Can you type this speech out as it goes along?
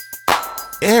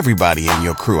Everybody in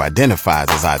your crew identifies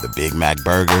as either Big Mac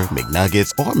Burger,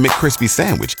 McNuggets, or McCrispy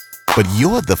Sandwich. But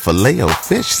you're the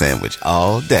Filet-O-Fish Sandwich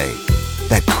all day.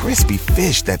 That crispy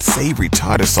fish, that savory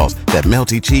tartar sauce, that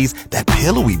melty cheese, that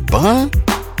pillowy bun.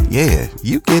 Yeah,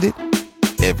 you get it.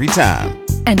 Every time.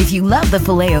 And if you love the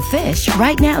Filet-O-Fish,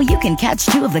 right now you can catch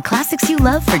two of the classics you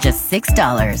love for just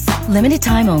 $6. Limited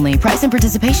time only. Price and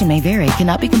participation may vary.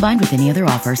 Cannot be combined with any other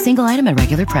offer. Single item at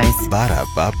regular price.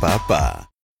 Ba-da-ba-ba-ba.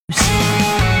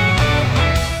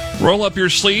 Roll up your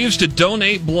sleeves to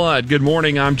donate blood. Good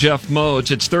morning, I'm Jeff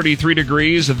Moats. It's 33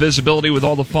 degrees, the visibility with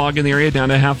all the fog in the area down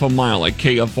to half a mile at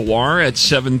KFOR at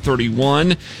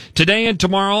 7:31. Today and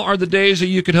tomorrow are the days that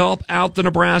you could help out the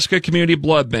Nebraska Community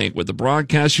Blood Bank with the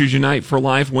Broadcasters Unite for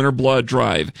Life Winter Blood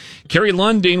Drive. Carrie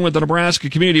Lunding with the Nebraska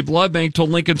Community Blood Bank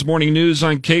told Lincoln's Morning News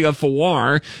on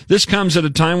KFOR, this comes at a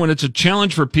time when it's a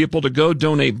challenge for people to go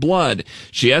donate blood.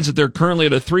 She adds that they're currently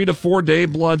at a 3 to 4 day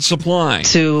blood supply.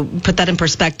 To put that in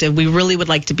perspective, we really would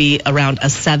like to be around a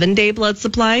 7-day blood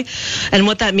supply. And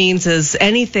what that means is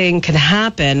anything can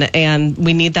happen, and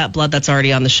we need that blood that's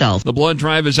already on the shelf. The blood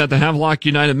drive is at the Havelock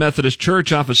United Methodist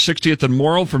Church off of 60th and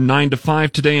Morrill from 9 to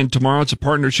 5 today and tomorrow. It's a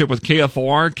partnership with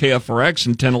KFOR, KFRX,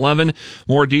 and 1011.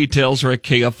 More details are at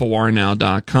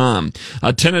KFORnow.com.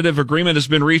 A tentative agreement has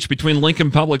been reached between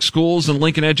Lincoln Public Schools and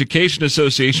Lincoln Education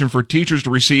Association for teachers to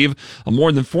receive a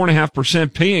more than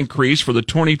 4.5% pay increase for the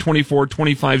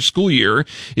 2024-25 school year.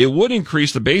 It would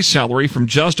increase the base salary from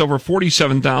just over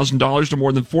 $47,000 to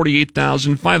more than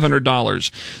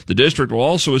 $48,500. The district will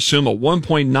also assume a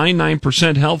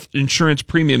 1.99% health insurance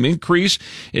premium increase.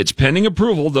 It's pending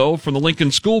approval, though, from the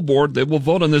Lincoln School Board. They will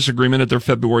vote on this agreement at their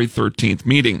February 13th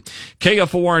meeting.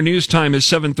 KFOR News Time is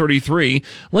 7:33.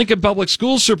 Lincoln Public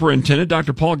Schools Superintendent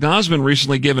Dr. Paul Gosman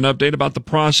recently gave an update about the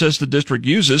process the district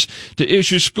uses to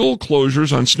issue school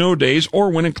closures on snow days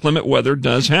or when inclement weather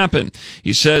does happen.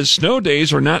 He says snow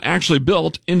days are not actually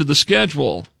built into the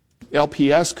schedule.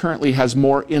 LPS currently has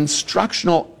more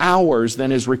instructional hours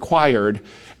than is required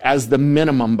as the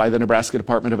minimum by the Nebraska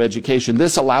Department of Education.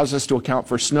 This allows us to account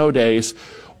for snow days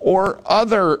or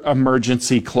other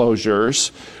emergency closures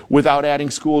without adding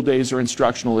school days or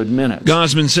instructional minutes.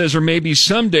 Gosman says there may be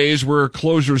some days where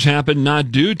closures happen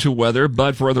not due to weather,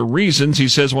 but for other reasons. He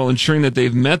says while ensuring that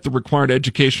they've met the required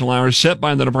educational hours set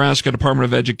by the Nebraska Department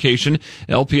of Education,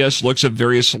 LPS looks at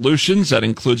various solutions. That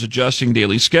includes adjusting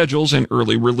daily schedules and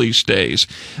early release days.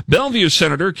 Bellevue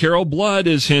Senator Carol Blood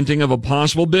is hinting of a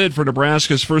possible bid for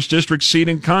Nebraska's 1st District seat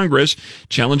in Congress,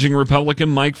 challenging Republican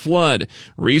Mike Flood.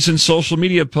 Recent social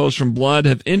media posts from Blood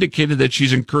have indicated that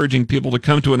she's encouraging people to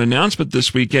come to an announcement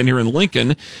this weekend here in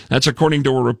Lincoln. That's according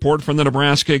to a report from the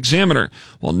Nebraska Examiner.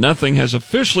 While nothing has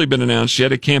officially been announced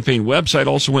yet, a campaign website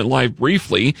also went live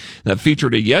briefly that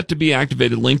featured a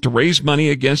yet-to-be-activated link to raise money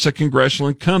against a congressional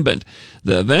incumbent.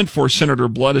 The event for Senator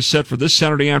Blood is set for this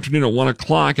Saturday afternoon at 1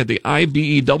 o'clock at the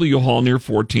IBEW Hall near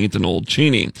 14th and Old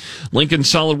Cheney. Lincoln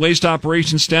Solid Waste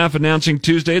Operations staff announcing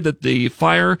Tuesday that the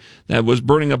fire that was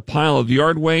burning a pile of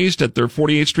yard waste at their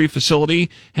 48th Street facility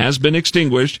has been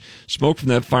extinguished. Smoke from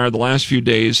that fire the last few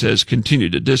days has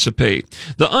continued to dissipate.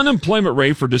 The unemployment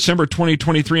rate for December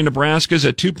 2023 in Nebraska is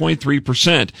at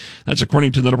 2.3%. That's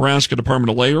according to the Nebraska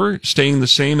Department of Labor, staying the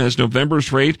same as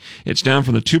November's rate. It's down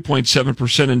from the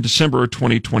 2.7% in December of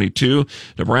 2022.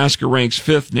 Nebraska ranks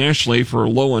 5th nationally for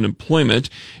low unemployment.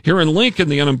 Here in Lincoln,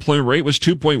 the unemployment rate was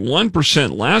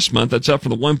 2.1% last month. That's up from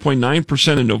the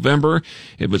 1.9% in November.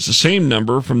 It was the same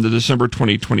number from the December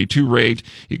 2022 rate.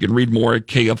 You can read more at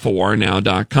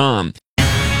KFORnow.com.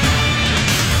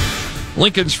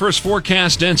 Lincoln's first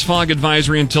forecast dense fog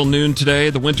advisory until noon today.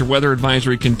 The winter weather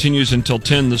advisory continues until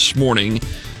 10 this morning.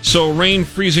 So rain,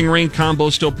 freezing rain combo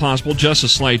still possible, just a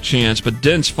slight chance, but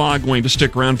dense fog going to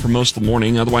stick around for most of the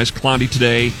morning. Otherwise cloudy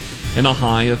today and a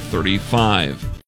high of 35.